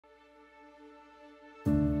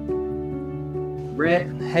Brett,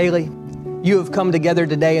 Haleigh, you have come together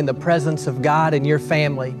today in the presence of God and your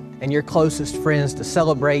family and your closest friends to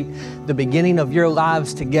celebrate the beginning of your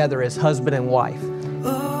lives together as husband and wife.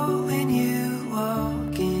 Oh, when you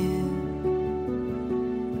walk in,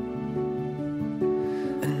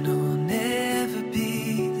 I know I'll never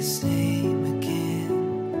be the same again.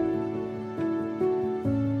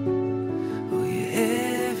 Oh, you're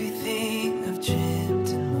everything I've dreamt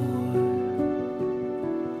and more.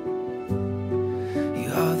 You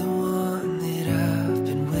are the one that I've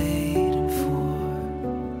been waiting for.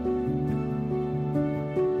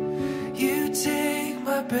 You take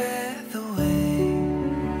my breath away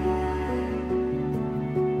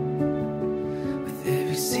with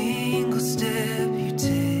every single step you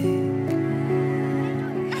take.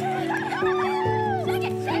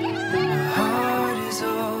 My heart has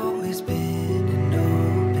always been an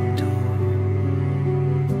open door,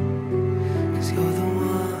 'cause you're the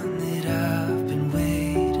one that I've been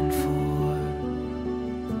waiting for.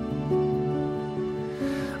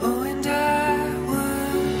 Oh, and I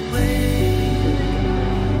would wait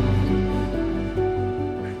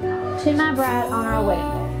To my bride on our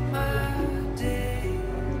wedding day. my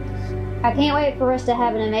days. I can't wait for us to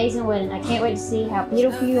have an amazing wedding. I can't wait to see how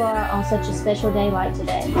beautiful you are on such a special day like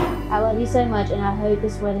today. I love you so much, and I hope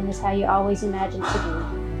this wedding is how you always imagined it to be.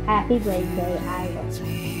 Happy birthday, Haleigh. It's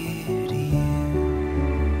me to you.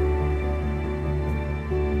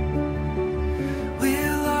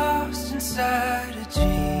 We're lost inside a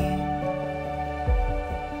dream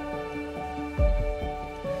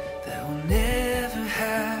that will never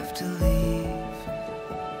have to leave.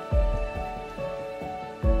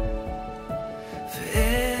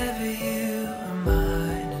 Forever you are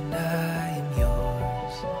mine and I am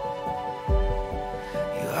yours.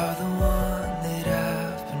 You are the one that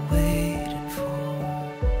I've been waiting for.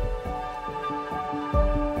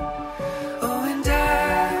 Oh, and I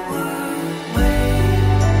would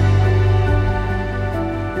wait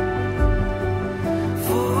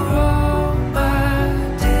for all my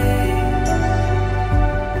days.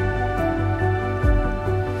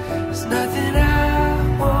 There's nothing I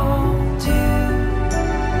won't do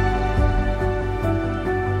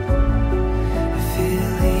if it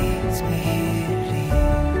leads me here to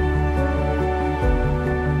you.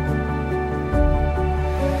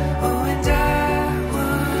 Oh, and I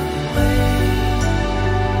would wait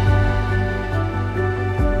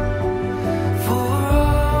for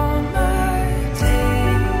all my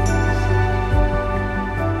days.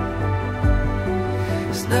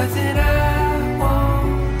 There's nothing I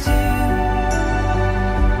won't do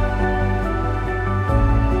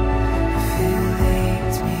if it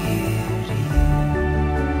leads me here to you.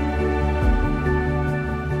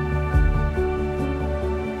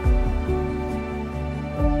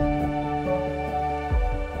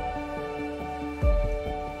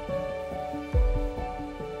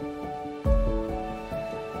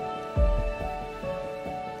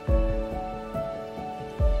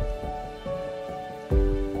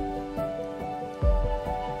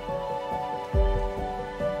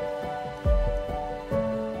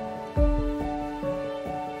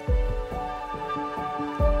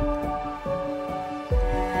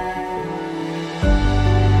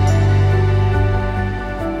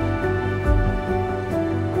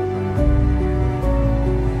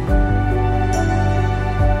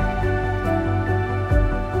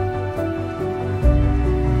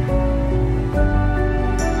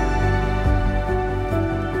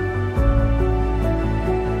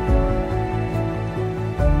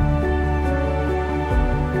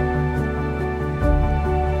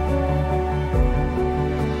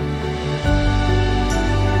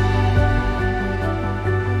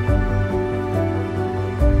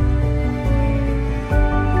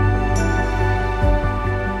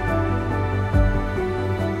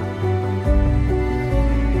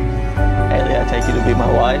 Haleigh, I take you to be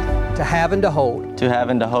my wife, To have and to hold to have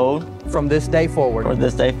and to hold from this day for forward,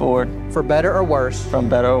 this day forward, for better or worse, from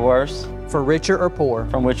better or worse, for richer or poor,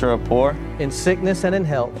 from which are poor, in sickness and in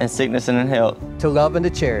health, in sickness and in health, to love and to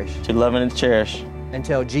cherish, to love and to cherish,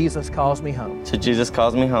 until Jesus calls me home. till Jesus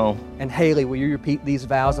calls me home. And Haleigh, will you repeat these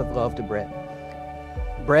vows of love to Brett?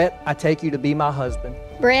 Brett, I take you to be my husband,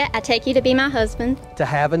 Brett, I take you to be my husband, to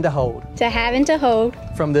have and to hold to have and to hold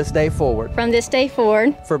from this day forward, from this day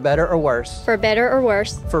forward, for better or worse, for better or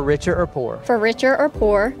worse, for richer or poor, for richer or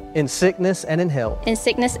poor, in sickness and in health, in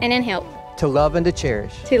sickness and in health, to love and to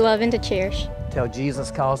cherish, to love and to cherish, till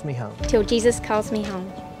Jesus calls me home. till Jesus calls me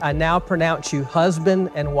home. I now pronounce you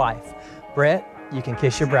husband and wife. Brett, you can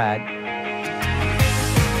kiss your bride.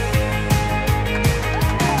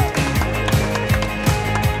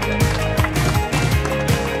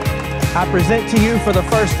 I present to you for the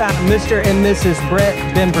first time Mr. and Mrs. Brett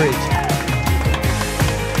Bembridge.